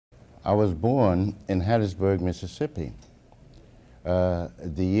I was born in Hattiesburg, Mississippi, the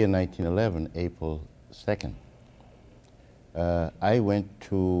year 1911, April 2nd. I went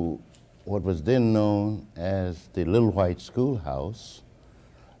to what was then known as the Little White Schoolhouse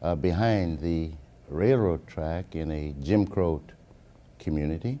behind the railroad track in a Jim Crow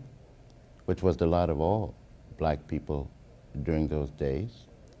community, which was the lot of all black people during those days.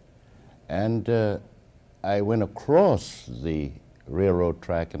 And I went across the railroad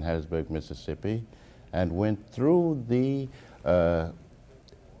track in Hattiesburg, Mississippi, and went through the,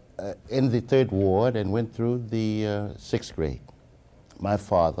 in the 3rd Ward, and went through the 6th grade. My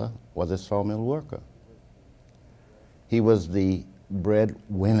father was a sawmill worker. He was the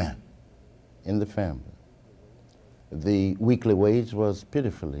breadwinner in the family. The weekly wage was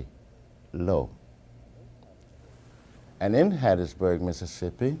pitifully low. And in Hattiesburg,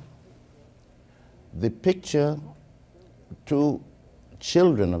 Mississippi, the picture to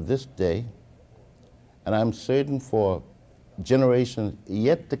children of this day, and I'm certain for generations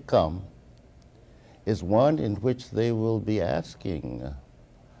yet to come, is one in which they will be asking,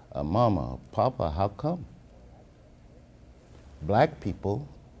 Mama, Papa, how come? Black people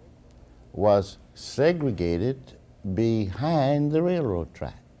was segregated behind the railroad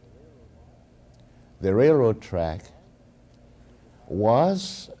track. The railroad track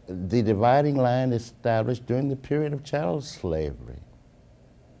was the dividing line established during the period of chattel slavery.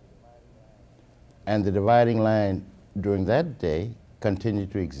 And the dividing line during that day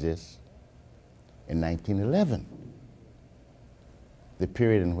continued to exist in 1911, the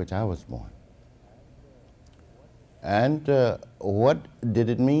period in which I was born. And what did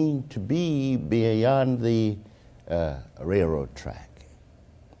it mean to be beyond the railroad track,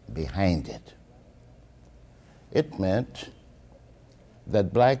 behind it? It meant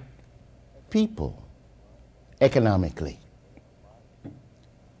that black people, economically,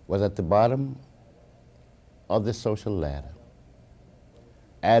 was at the bottom of the social ladder.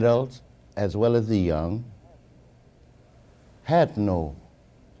 Adults, as well as the young, had no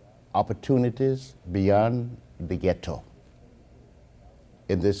opportunities beyond the ghetto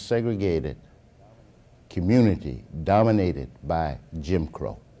in this segregated community dominated by Jim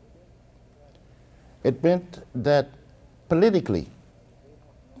Crow. It meant that politically,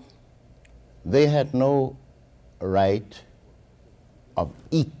 they had no right of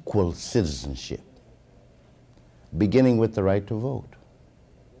equal citizenship, beginning with the right to vote.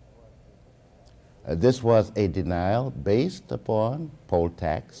 This was a denial based upon poll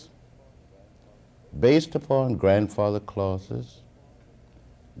tax, based upon grandfather clauses,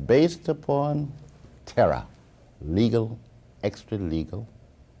 based upon terror, legal, extra-legal,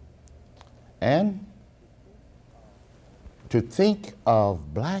 and to think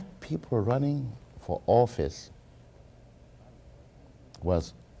of black people running for office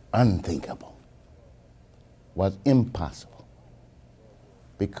was unthinkable, was impossible,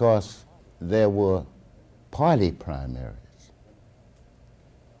 because there were party primaries,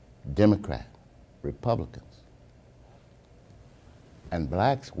 Democrat, Republicans, and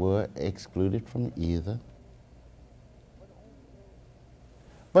blacks were excluded from either.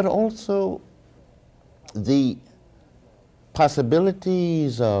 But also the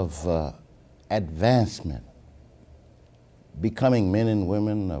possibilities of advancement, becoming men and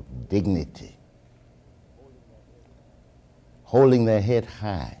women of dignity, holding their head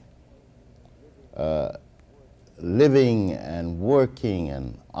high, living and working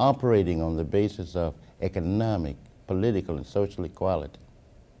and operating on the basis of economic, political, and social equality.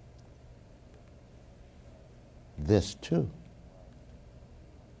 This, too,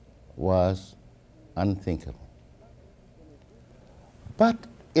 was unthinkable. But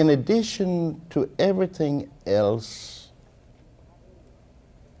in addition to everything else,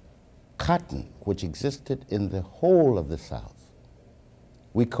 cotton, which existed in the whole of the South,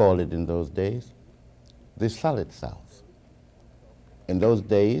 we called it in those days the Solid South. In those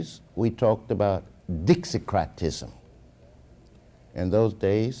days, we talked about Dixiecratism. In those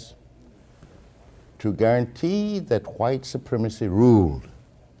days, to guarantee that white supremacy ruled,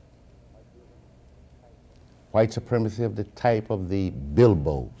 white supremacy of the type of the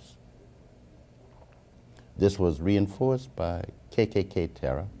Bilbos. This was reinforced by KKK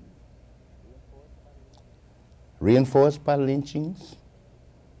terror, reinforced by lynchings,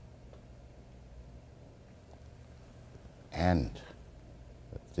 and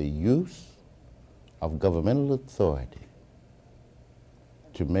the use of governmental authority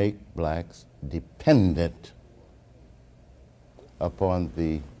to make blacks dependent upon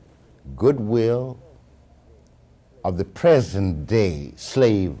the goodwill of the present day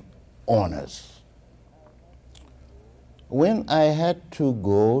slave owners. When I had to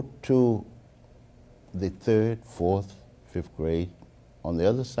go to the 3rd, 4th, 5th grade on the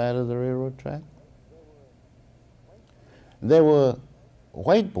other side of the railroad track, there were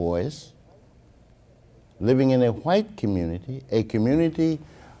white boys living in a white community, a community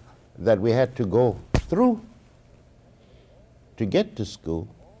that we had to go through to get to school,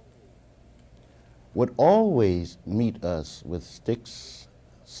 would always meet us with sticks,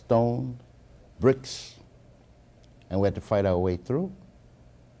 stone, bricks, and we had to fight our way through.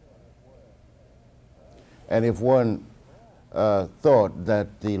 And if one thought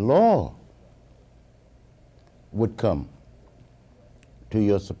that the law would come to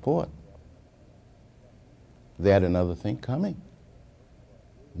your support, they had another thing coming.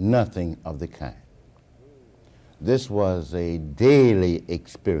 Nothing of the kind. This was a daily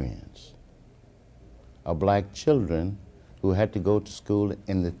experience of black children who had to go to school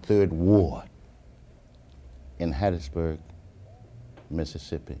in the 3rd Ward in Hattiesburg,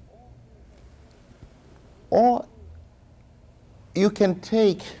 Mississippi. Or you can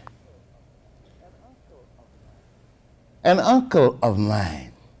take an uncle of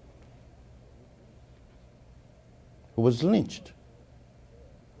mine who was lynched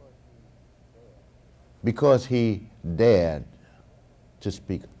because he dared to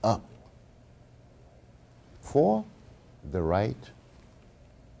speak up for the right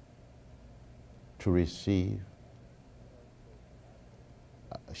to receive,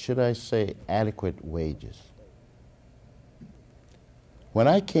 should I say, adequate wages. When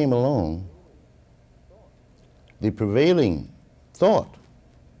I came along, the prevailing thought,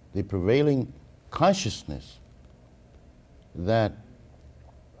 the prevailing consciousness that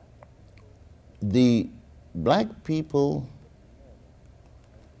the black people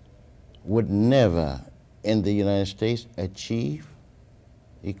would never in the United States achieve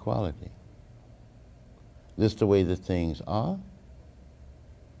equality. This is the way the things are.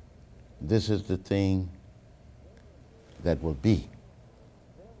 This is the thing that will be.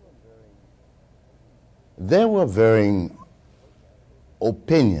 There were varying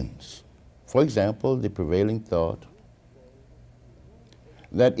opinions. For example, the prevailing thought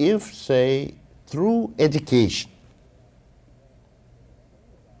that if, say, through education,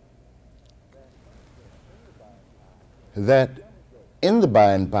 that in the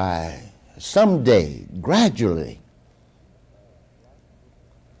by and by, someday, gradually,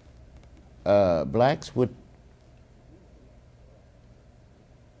 blacks would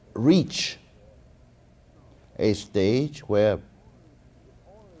reach a stage where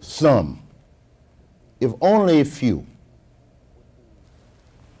some, if only a few,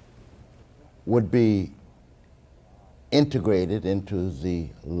 would be integrated into the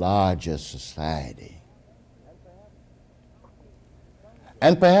larger society.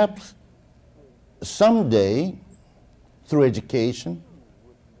 And perhaps someday, through education,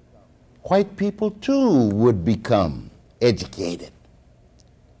 white people too would become educated,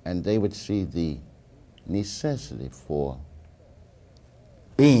 and they would see the necessity for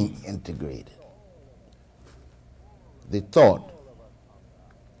being integrated. The thought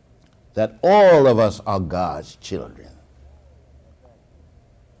that all of us are God's children,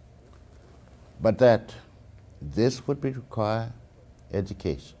 but that this would require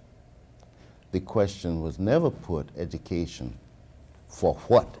education. The question was never put, education for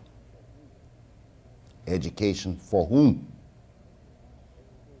what? Education for whom?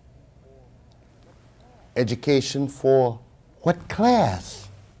 Education for what class?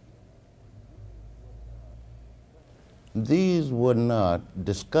 These were not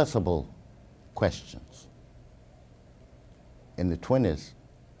discussable questions. In the 20s,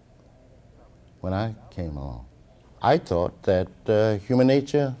 when I came along, I thought that human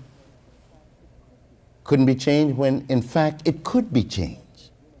nature couldn't be changed when, in fact, it could be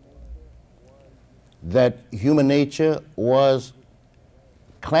changed. That human nature was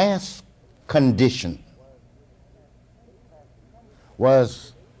class conditioned,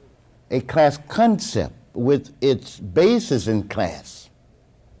 was a class concept with its basis in class.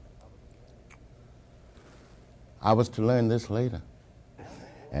 I was to learn this later.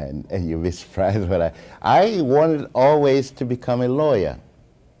 And you'll be surprised what I wanted always to become a lawyer.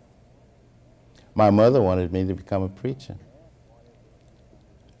 My mother wanted me to become a preacher.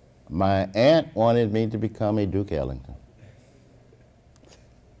 My aunt wanted me to become a Duke Ellington.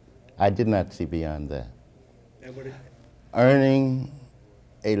 I did not see beyond that. Earning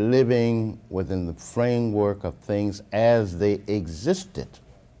a living within the framework of things as they existed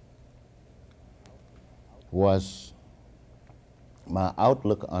was my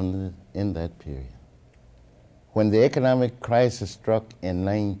outlook on in that period. When the economic crisis struck in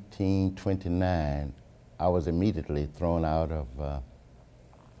 1929, I was immediately thrown out of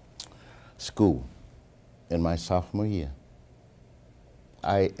school in my sophomore year.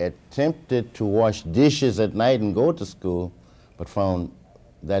 I attempted to wash dishes at night and go to school, but found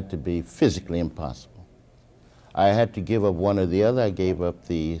that to be physically impossible. I had to give up one or the other. I gave up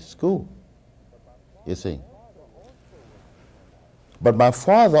the school, you see. But my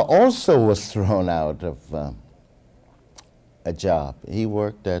father also was thrown out of a job. He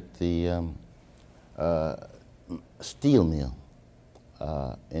worked at the steel mill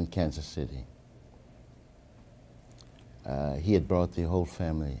in Kansas City. He had brought the whole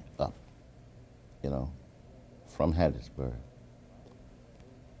family up, you know, from Hattiesburg.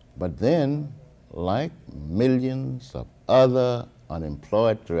 But then, like millions of other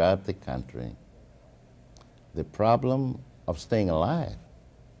unemployed throughout the country, the problem of staying alive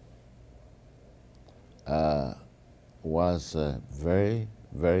was a very,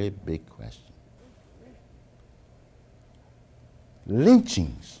 very big question.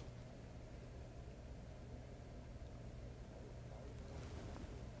 Lynchings.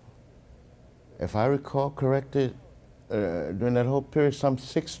 If I recall correctly, during that whole period, some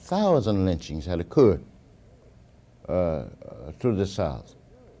 6,000 lynchings had occurred through the South.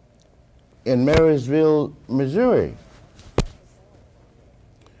 In Marysville, Missouri,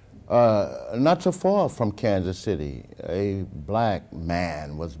 not so far from Kansas City, a black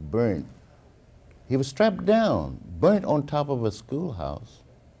man was burnt. He was strapped down, burnt on top of a schoolhouse.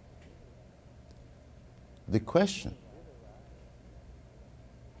 The question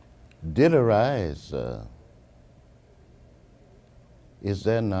did arise, is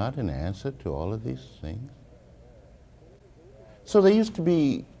there not an answer to all of these things? So there used to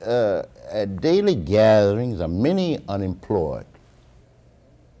be daily gatherings of many unemployed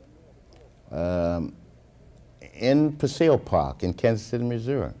in Paseo Park in Kansas City,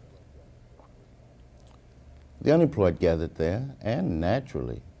 Missouri. The unemployed gathered there, and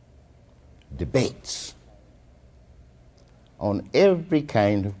naturally, debates on every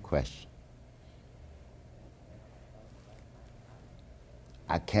kind of question.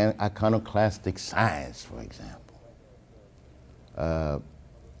 Iconoclastic science, for example.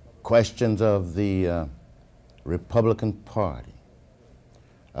 Questions of the Republican Party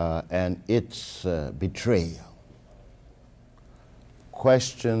and its betrayal.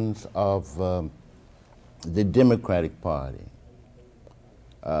 Questions of the Democratic Party,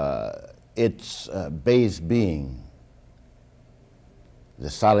 its base being the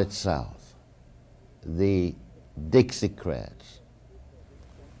Solid South, the Dixiecrats.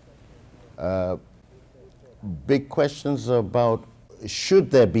 Big questions about should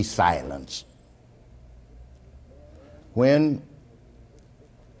there be silence when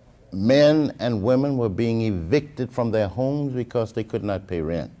men and women were being evicted from their homes because they could not pay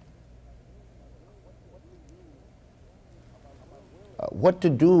rent. What to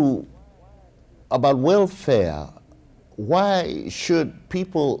do about welfare? Why should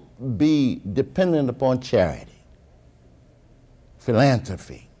people be dependent upon charity,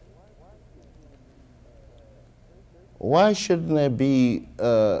 philanthropy? Why shouldn't there be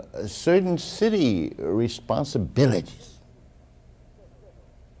certain city responsibilities,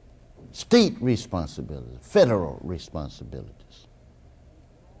 state responsibilities, federal responsibilities?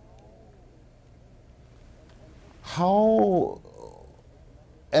 How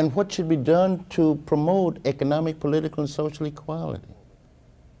and what should be done to promote economic, political, and social equality?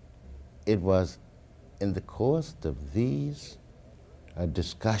 It was in the course of these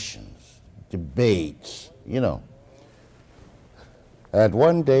discussions, debates, you know, that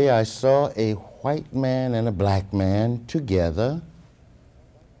one day I saw a white man and a black man together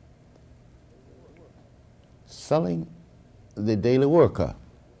selling the Daily Worker.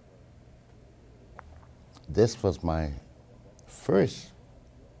 This was my first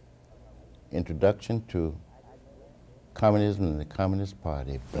introduction to communism and the Communist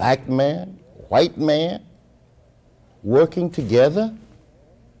Party. Black man, white man, working together,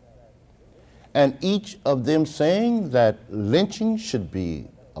 and each of them saying that lynching should be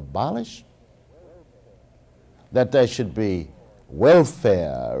abolished, that there should be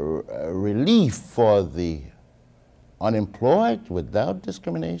welfare, relief for the unemployed without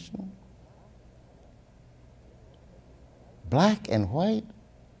discrimination. Black and white,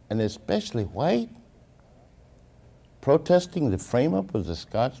 and especially white, protesting the frame-up of the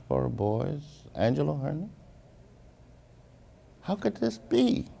Scottsboro Boys, Angelo Herndon. How could this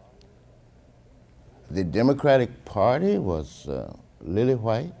be? The Democratic Party was lily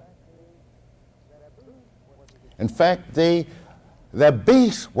white. In fact, their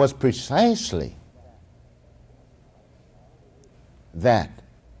base was precisely that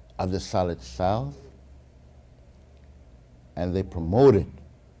of the Solid South and they promoted,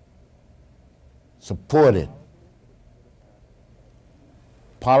 supported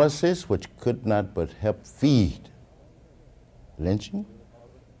policies which could not but help feed lynching.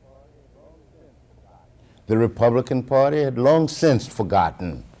 The Republican Party had long since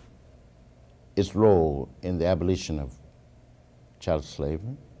forgotten its role in the abolition of child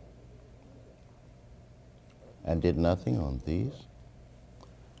slavery and did nothing on these.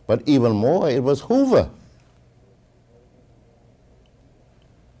 But even more, it was Hoover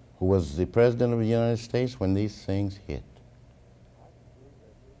who was the President of the United States when these things hit.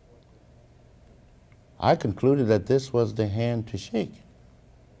 I concluded that this was the hand to shake.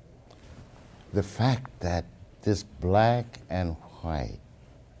 The fact that this black and white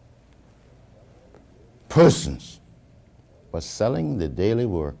persons were selling the Daily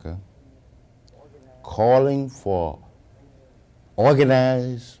Worker, calling for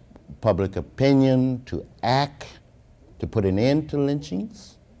organized public opinion to act, to put an end to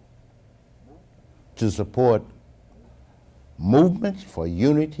lynchings, to support movements for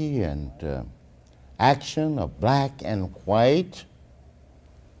unity and action of black and white,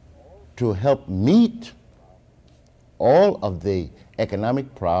 to help meet all of the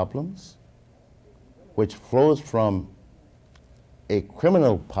economic problems which flows from a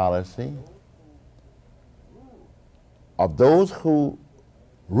criminal policy of those who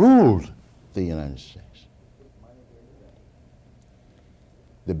ruled the United States.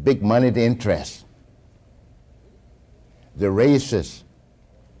 The big moneyed interests, the racists,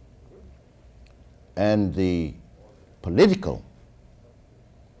 and the political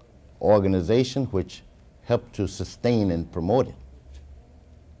organization which helped to sustain and promote it.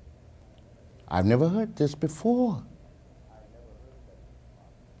 I've never heard this before.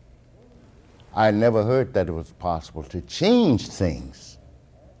 I never heard that it was possible to change things.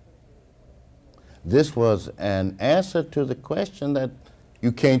 This was an answer to the question that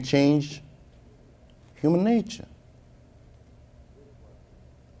you can't change human nature.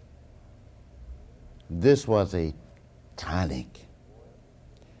 This was a tonic.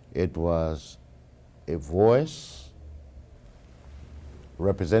 It was a voice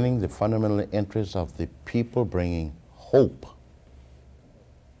representing the fundamental interests of the people, bringing hope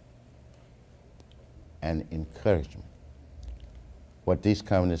and encouragement. What these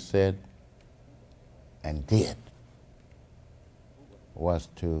communists said and did was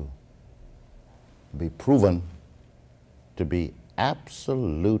to be proven to be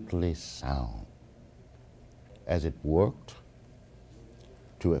absolutely sound, as it worked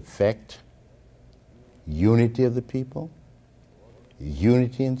to effect unity of the people,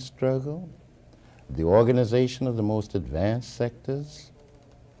 unity in struggle, the organization of the most advanced sectors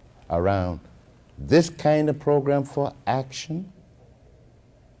around this kind of program for action.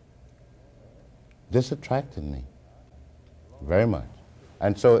 This attracted me very much.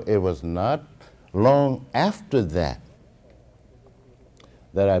 And so it was not long after that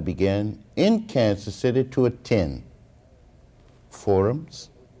that I began in Kansas City to attend forums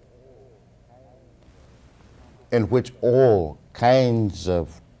in which all kinds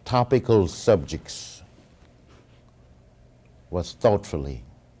of topical subjects was thoughtfully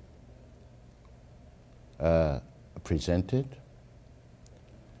presented,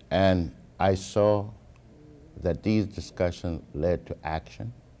 and I saw that these discussions led to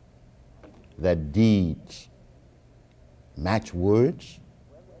action, that deeds match words,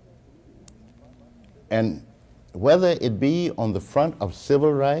 and whether it be on the front of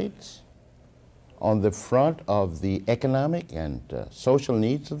civil rights, on the front of the economic and social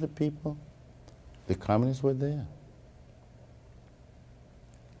needs of the people, the communists were there.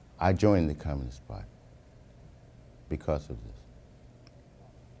 I joined the Communist Party because of this.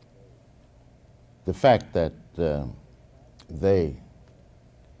 The fact that they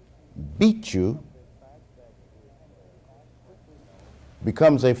beat you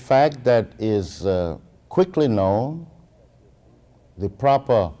becomes a fact that is quickly known. The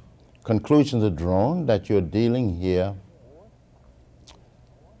proper conclusions are drawn that you're dealing here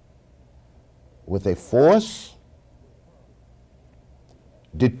with a force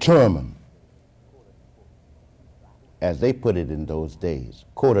determined, as they put it in those days,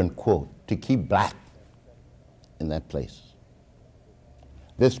 quote unquote, to keep black in that place.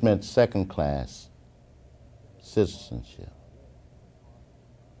 This meant second-class citizenship.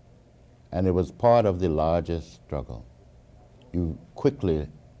 And it was part of the largest struggle. You quickly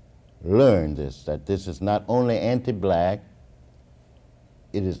learn this, that this is not only anti-black,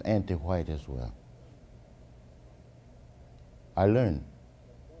 it is anti-white as well. I learned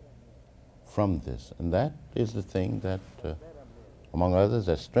from this, and that is the thing that, among others,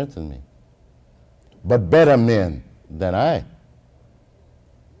 that strengthened me. But better men than I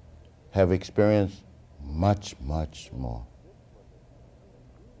have experienced much, much more.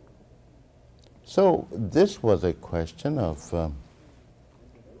 So this was a question of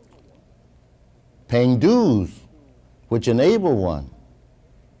paying dues, which enable one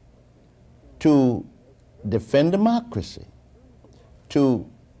to defend democracy, to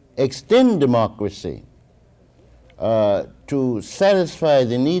extend democracy, to satisfy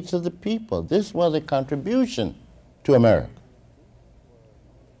the needs of the people. This was a contribution to America.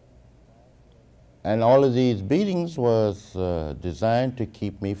 And all of these beatings was designed to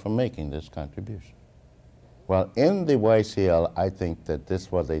keep me from making this contribution. Well, in the YCL, I think that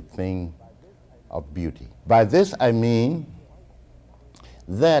this was a thing of beauty. By this I mean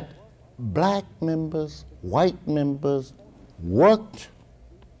that black members, white members worked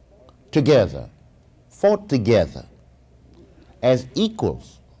together, fought together as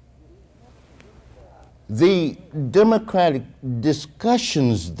equals. The democratic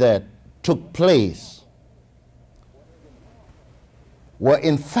discussions that took place were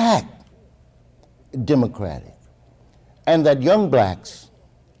in fact democratic, and that young blacks,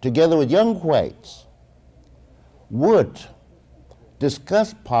 together with young whites, would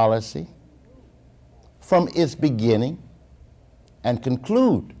discuss policy from its beginning and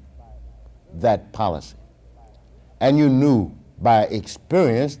conclude that policy. And you knew by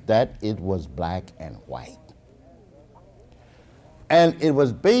experience that it was black and white. And it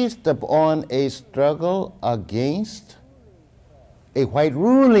was based upon a struggle against a white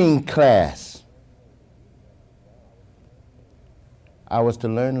ruling class. I was to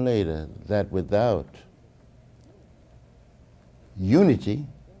learn later that without unity,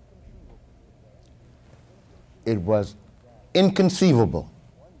 it was inconceivable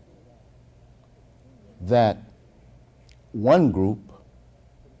that one group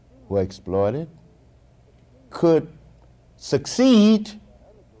who exploited could succeed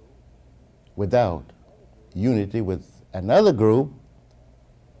without unity with another group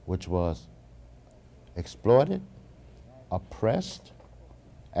which was exploited, oppressed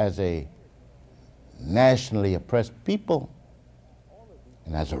as a nationally oppressed people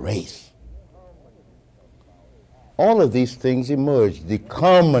and as a race. All of these things emerged, the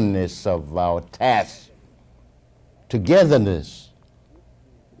commonness of our task, togetherness.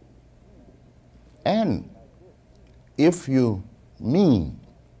 And if you mean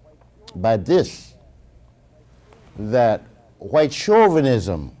by this that white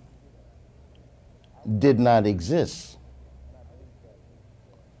chauvinism did not exist,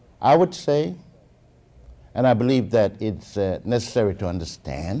 I would say, and I believe that it's necessary to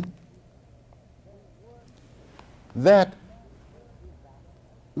understand, that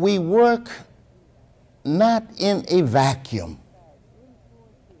we work not in a vacuum,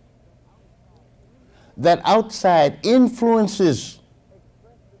 that outside influences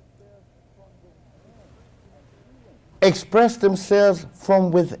express themselves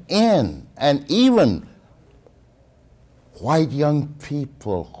from within, and even white young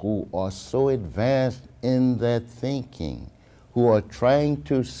people who are so advanced in their thinking, who are trying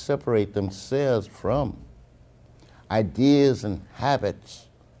to separate themselves from ideas and habits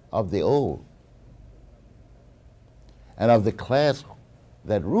of the old and of the class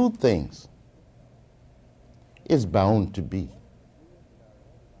that ruled things, is bound to be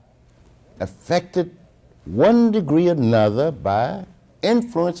affected one degree or another by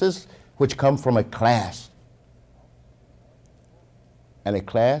influences which come from a class, and a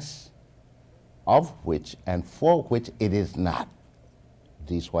class of which and for which it is not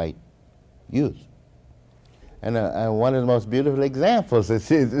these white youth. And one of the most beautiful examples, it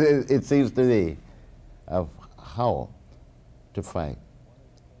seems to me, of how to fight.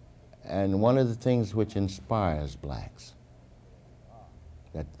 And one of the things which inspires blacks,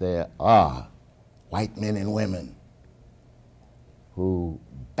 that there are white men and women who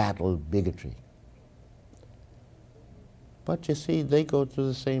battle bigotry. But you see, they go through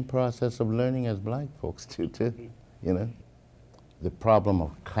the same process of learning as black folks do, too, you know? The problem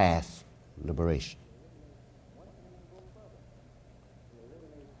of class liberation.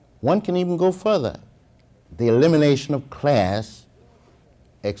 One can even go further, the elimination of class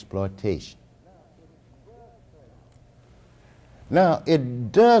exploitation. Now,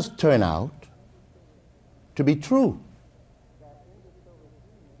 it does turn out to be true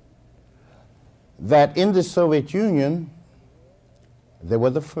that in the Soviet Union, they were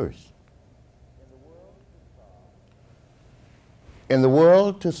the first in the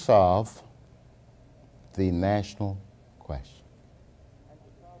world to solve the national question.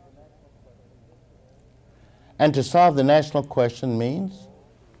 And to solve the national question means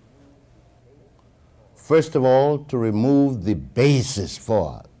first of all, to remove the basis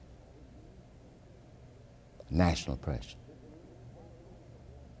for national oppression.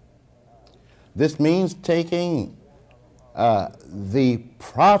 This means taking the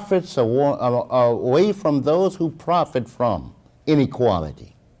profits away from those who profit from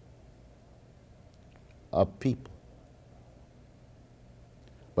inequality of people.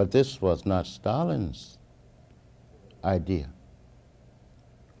 But this was not Stalin's idea.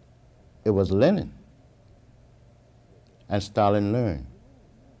 It was Lenin. And Stalin learned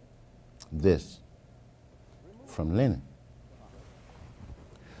this from Lenin.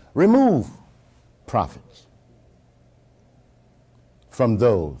 Remove profits from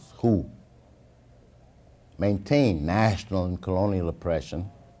those who maintain national and colonial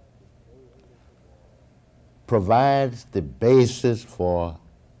oppression, provides the basis for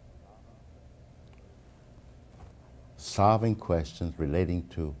solving questions relating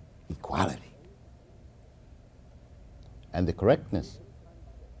to equality. And the correctness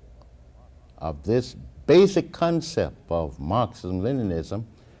of this basic concept of Marxism-Leninism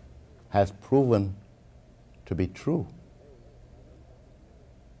has proven to be true.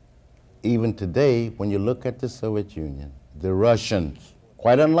 Even today, when you look at the Soviet Union, the Russians,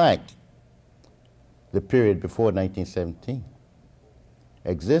 quite unlike the period before 1917,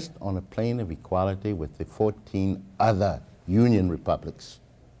 exist on a plane of equality with the 14 other Union republics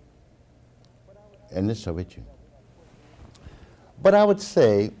in the Soviet Union. But I would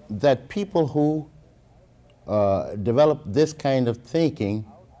say that people who develop this kind of thinking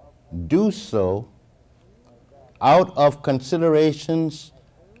do so out of considerations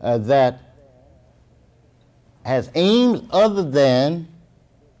that has aims other than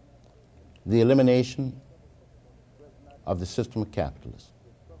the elimination of the system of capitalism,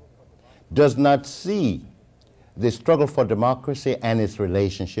 does not see the struggle for democracy and its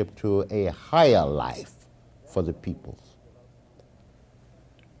relationship to a higher life for the peoples.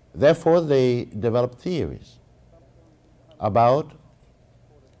 Therefore, they develop theories about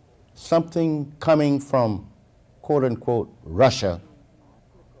something coming from, quote unquote, Russia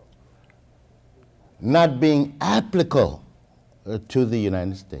not being applicable to the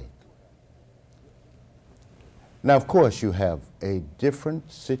United States. Now, of course, you have a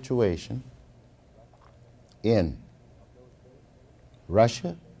different situation in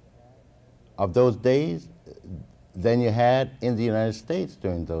Russia of those days than you had in the United States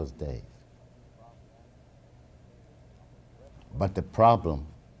during those days. But the problem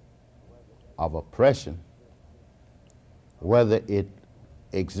of oppression, whether it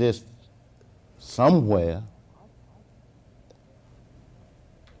exists somewhere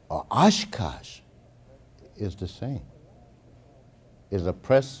or Oshkosh, is the same, is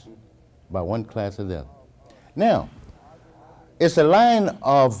oppressed by one class or the other. Now, it's a line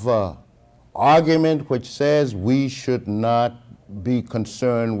of argument which says we should not be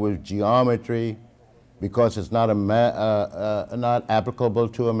concerned with geometry because it's not applicable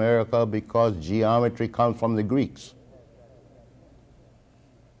to America because geometry comes from the Greeks.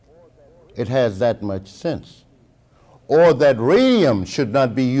 It has that much sense. Or that radium should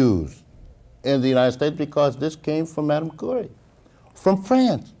not be used in the United States because this came from Madame Curie, from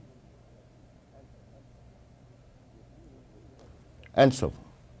France, and so forth.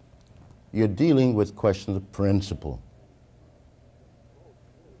 You're dealing with questions of principle.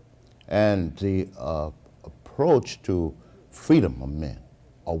 And the approach to freedom of men,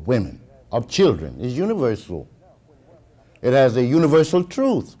 of women, of children is universal. It has a universal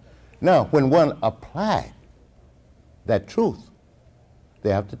truth. Now, when one applies that truth,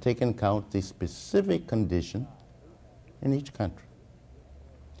 they have to take into account the specific condition in each country.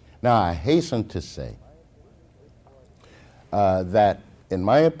 Now, I hasten to say that, in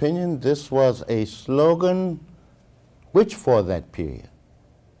my opinion, this was a slogan which, for that period,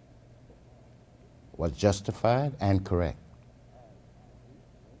 was justified and correct.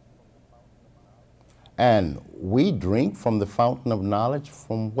 And we drink from the fountain of knowledge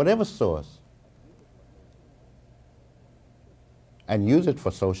from whatever source and use it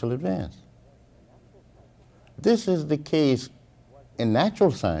for social advance. This is the case in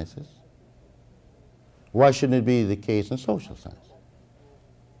natural sciences. Why shouldn't it be the case in social science?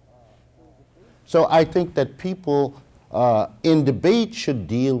 So I think that people in debate should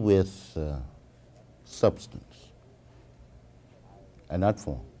deal with substance and not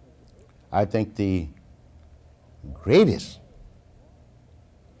form. I think the greatest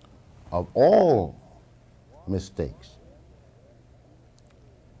of all mistakes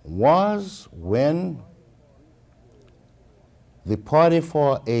was when the party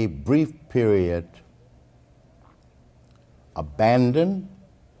for a brief period abandoned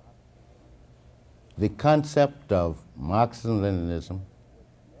the concept of Marxism-Leninism,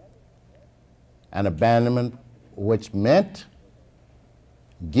 an abandonment which meant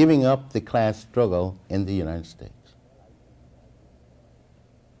giving up the class struggle in the United States.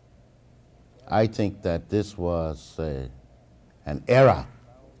 I think that this was an era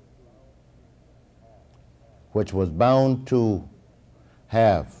which was bound to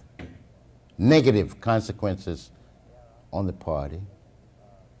have negative consequences on the party,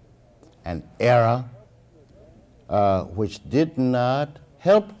 an era which did not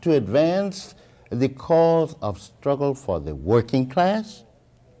help to advance the cause of struggle for the working class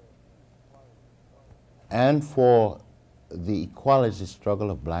and for the equality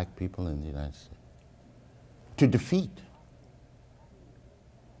struggle of black people in the United States, to defeat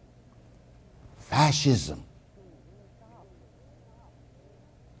fascism,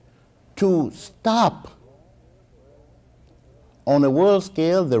 to stop on a world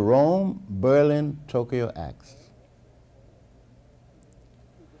scale the Rome, Berlin, Tokyo axis.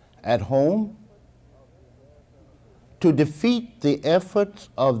 At home, to defeat the efforts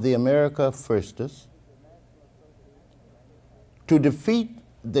of the America Firsters, to defeat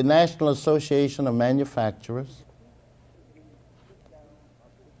the National Association of Manufacturers,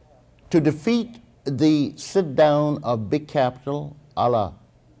 to defeat the sit-down of big capital a la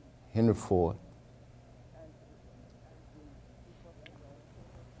Henry Ford,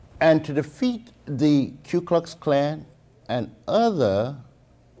 and to defeat the Ku Klux Klan and other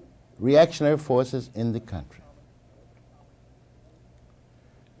reactionary forces in the country.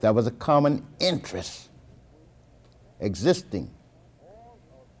 There was a common interest existing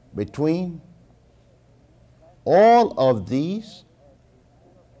between all of these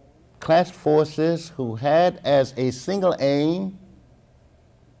class forces who had as a single aim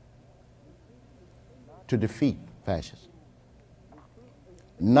to defeat fascism,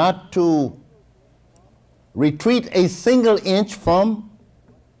 not to retreat a single inch from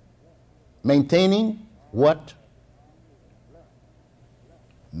maintaining what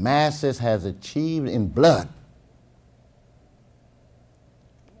masses has achieved in blood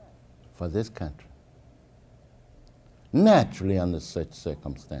for this country. Naturally, under such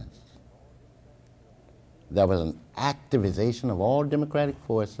circumstances, there was an activization of all democratic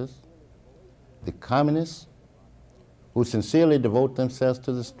forces, the communists, who sincerely devote themselves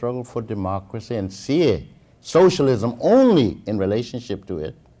to the struggle for democracy and see socialism only in relationship to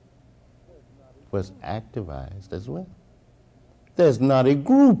it, was activized as well. There's not a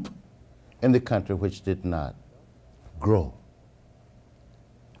group in the country which did not grow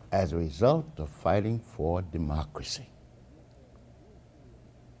as a result of fighting for democracy.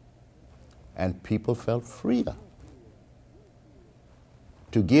 And people felt freer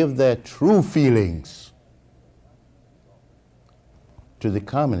to give their true feelings to the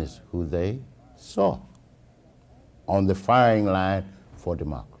communists who they saw on the firing line for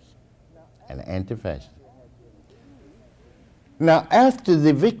democracy and anti-fascism. Now, after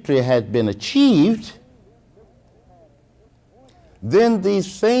the victory had been achieved, then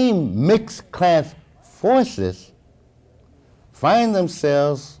these same mixed class forces find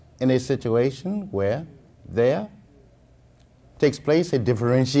themselves in a situation where there takes place a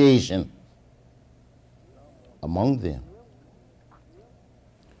differentiation among them.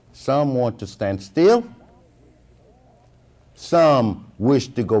 Some want to stand still, some wish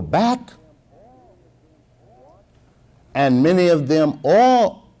to go back, and many of them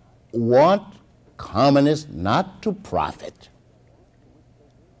all want communists not to profit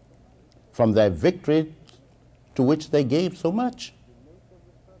from their victory to which they gave so much.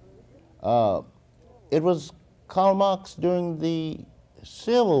 It was Karl Marx during the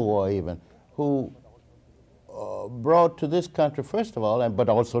Civil War even who brought to this country, first of all, but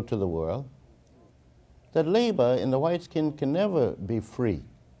also to the world, that labor in the white skin can never be free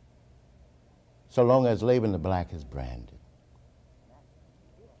so long as labor in the black is branded.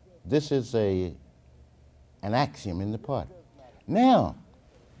 This is an axiom in the party. Now,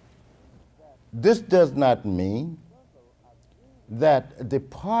 this does not mean that the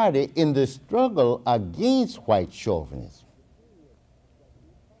party in the struggle against white chauvinism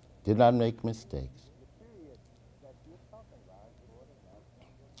did not make mistakes.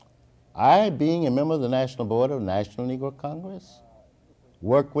 I, being a member of the National Board of National Negro Congress,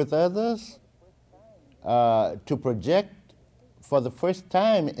 worked with others to project for the first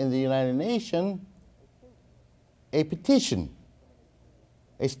time in the United Nations a petition,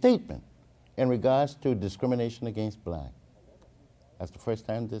 a statement in regards to discrimination against black. That's the first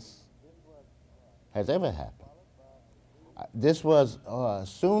time this has ever happened. This was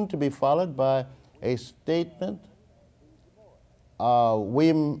soon to be followed by a statement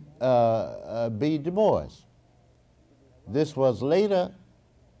William B. Du Bois. This was later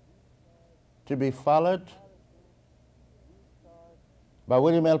to be followed by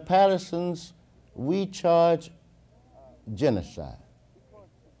William L. Patterson's We Charge Genocide,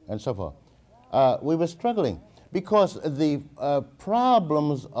 and so forth. We were struggling because the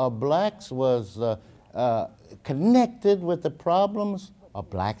problems of blacks was connected with the problems of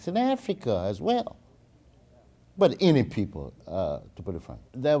blacks in Africa as well. But any people, to put it frankly.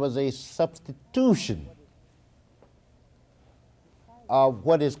 There was a substitution of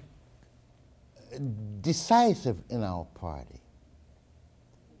what is decisive in our party.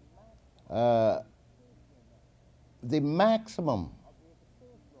 The maximum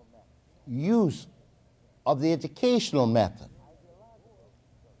use of the educational method,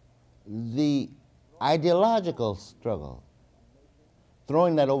 the ideological struggle,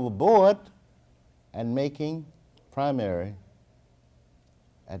 throwing that overboard and making primary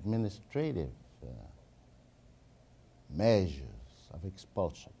administrative measures of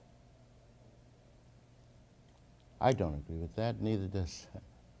expulsion. I don't agree with that, neither does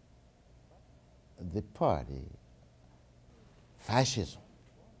the party. Fascism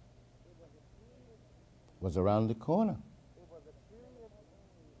was around the corner.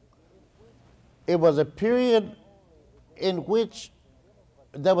 It was a period in which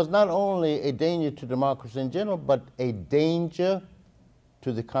there was not only a danger to democracy in general, but a danger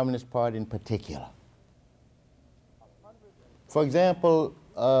to the Communist Party in particular. For example,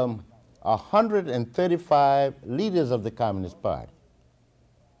 135 leaders of the Communist Party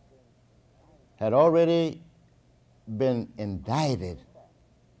had already been indicted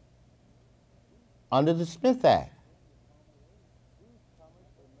under the Smith Act.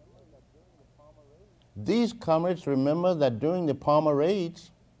 These comrades remember that during the Palmer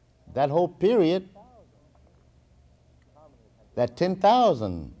raids, that whole period, that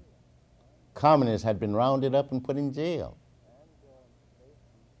 10,000 communists had been rounded up and put in jail.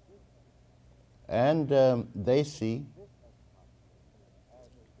 And they see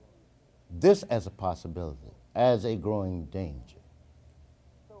this as a possibility, as a growing danger.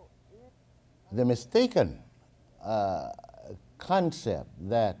 The mistaken concept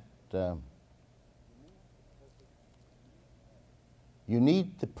that you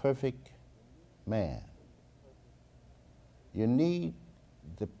need the perfect man, you need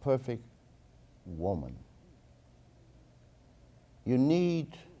the perfect woman, you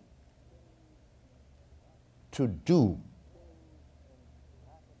need to do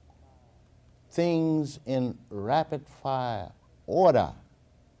things in rapid fire order.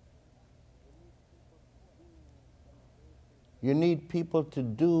 You need people to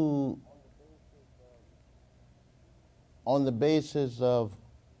do on the basis of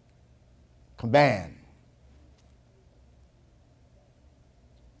command.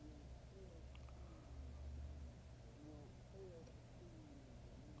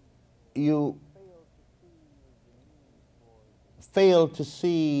 You fail to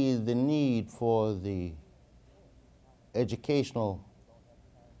see the need for the educational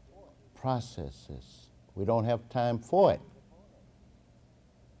processes. We don't have time for it.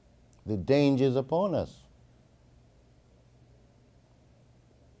 The danger is upon us.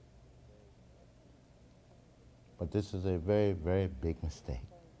 But this is a very, very big mistake,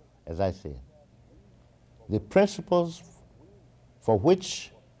 as I see it. The principles for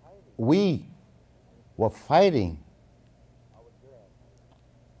which we were fighting,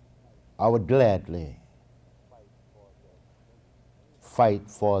 I would gladly fight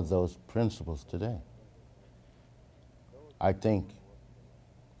for those principles today. I think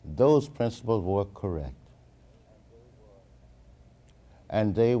those principles were correct.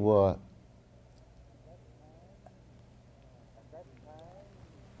 And they were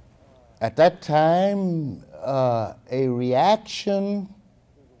at that time a reaction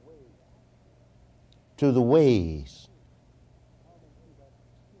to the ways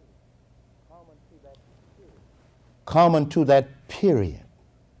common to that period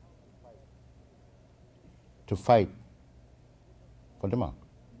to fight for democracy.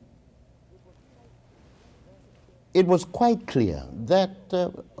 It was quite clear that,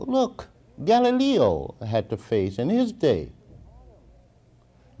 look, Galileo had to face in his day.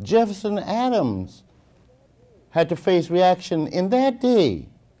 Jefferson Adams had to face reaction in that day.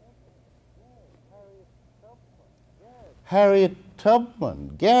 Harriet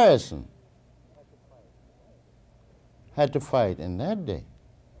Tubman, Garrison had to fight in that day.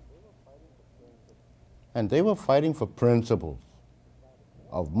 And they were fighting for principles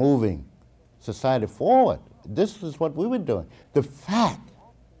of moving society forward. This is what we were doing. The fact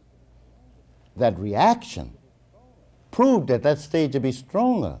that reaction proved at that stage to be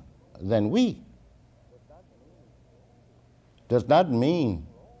stronger than we. Does not mean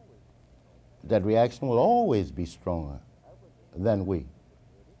that reaction will always be stronger than we.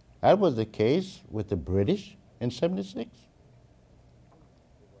 That was the case with the British in '76.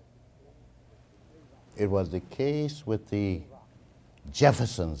 It was the case with the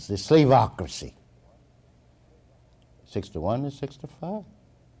Jeffersons, the slaveocracy, 61 and 65.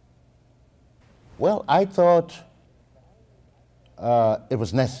 Well, I thought it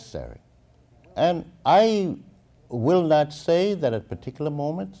was necessary. And I will not say that at particular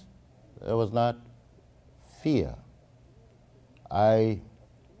moments there was not fear.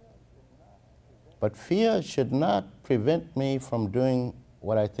 But fear should not prevent me from doing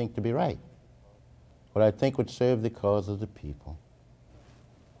what I think to be right, what I think would serve the cause of the people.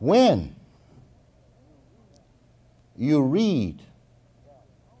 When you read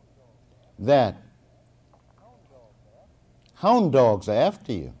that hound dogs are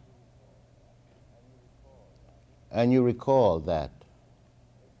after you, and you recall that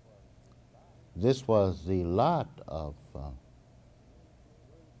this was the lot of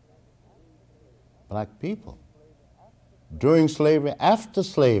black people during slavery, after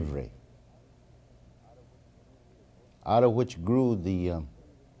slavery, out of which grew the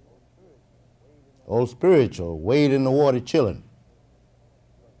old spiritual, wade in the water chilling,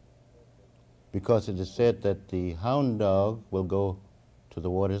 because it is said that the hound dog will go to the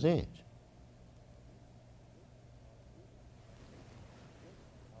water's edge.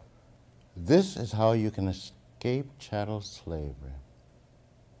 This is how you can escape chattel slavery.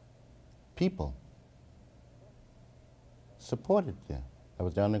 People supported them. That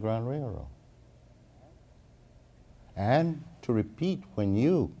was the Underground Railroad. And to repeat, when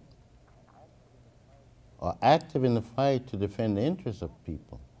you are active in the fight to defend the interests of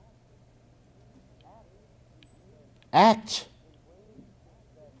people, act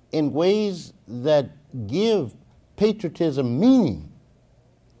in ways that give patriotism meaning,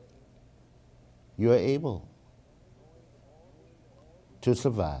 you are able to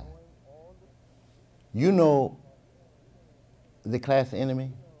survive. You know the class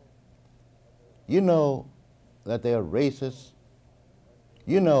enemy. You know that they are racist.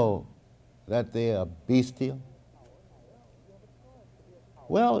 You know that they are bestial.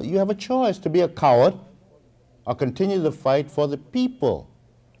 Well, you have a choice to be a coward or continue the fight for the people,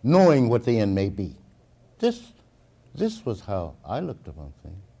 knowing what the end may be. This was how I looked upon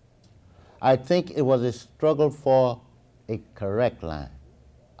things. I think it was a struggle for a correct line,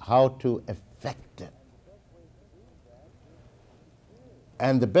 how to effect it.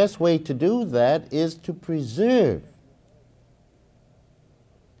 And the best way to do that is to preserve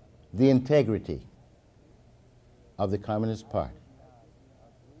the integrity of the Communist Party.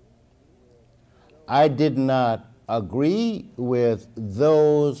 I did not agree with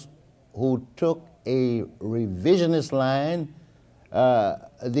those who took a revisionist line,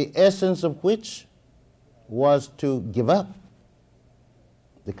 the essence of which was to give up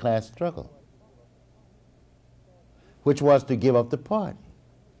the class struggle, which was to give up the party.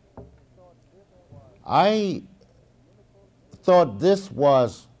 I thought this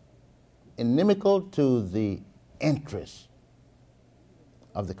was inimical to the interests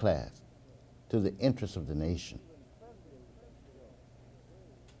of the class, to the interests of the nation.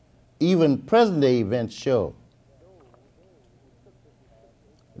 Even present-day events show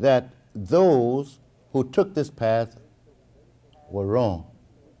that those who took this path were wrong.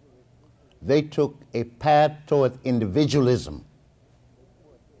 They took a path toward individualism.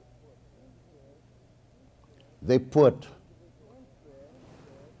 They put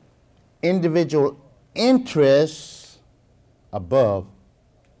individual interests above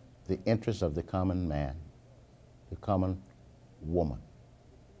the interests of the common man, the common woman.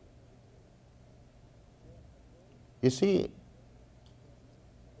 You see,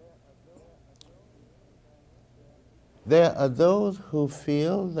 there are those who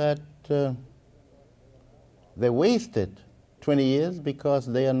feel that they wasted 20 years because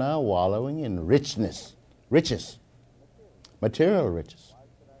they are now wallowing in riches, material riches.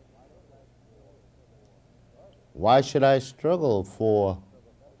 Why should I struggle for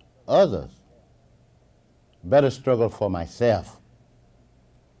others? Better struggle for myself.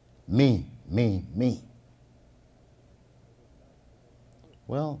 Me, me, me.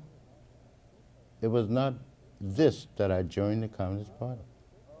 Well, it was not this that I joined the Communist Party.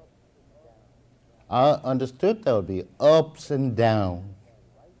 I understood there would be ups and downs,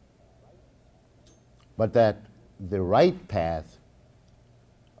 but that the right path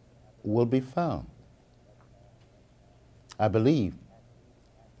will be found. I believe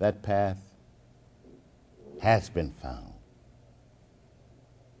that path has been found.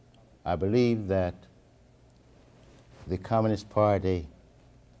 I believe that the Communist Party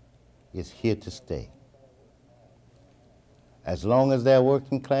is here to stay. As long as they're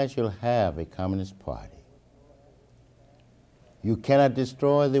working class, you'll have a Communist Party. You cannot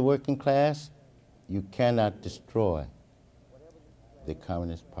destroy the working class. You cannot destroy the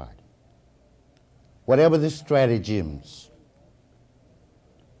Communist Party. Whatever the stratagems,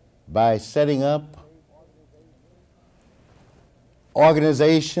 by setting up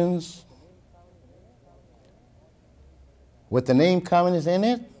organizations with the name communist in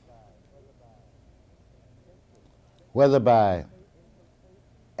it, whether by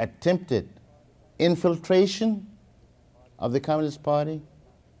attempted infiltration of the Communist Party,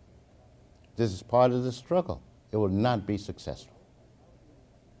 this is part of the struggle. It will not be successful.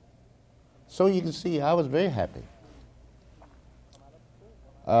 So you can see, I was very happy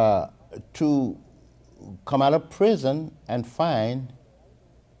to come out of prison and find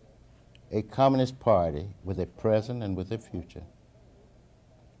a Communist Party with a present and with a future.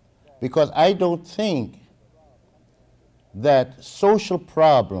 Because I don't think that social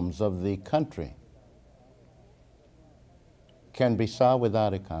problems of the country can be solved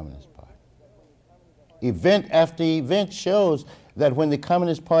without a Communist Party. Event after event shows that when the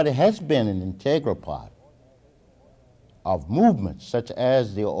Communist Party has been an integral part of movements such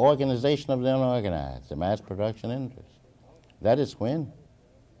as the organization of the unorganized, the mass production interest, that is when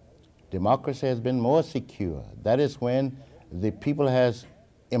democracy has been more secure. That is when the people has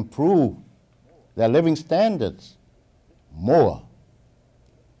improved their living standards more.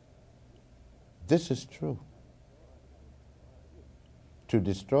 This is true. To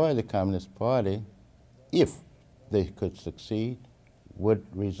destroy the Communist Party, if they could succeed, would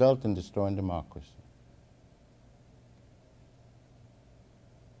result in destroying democracy.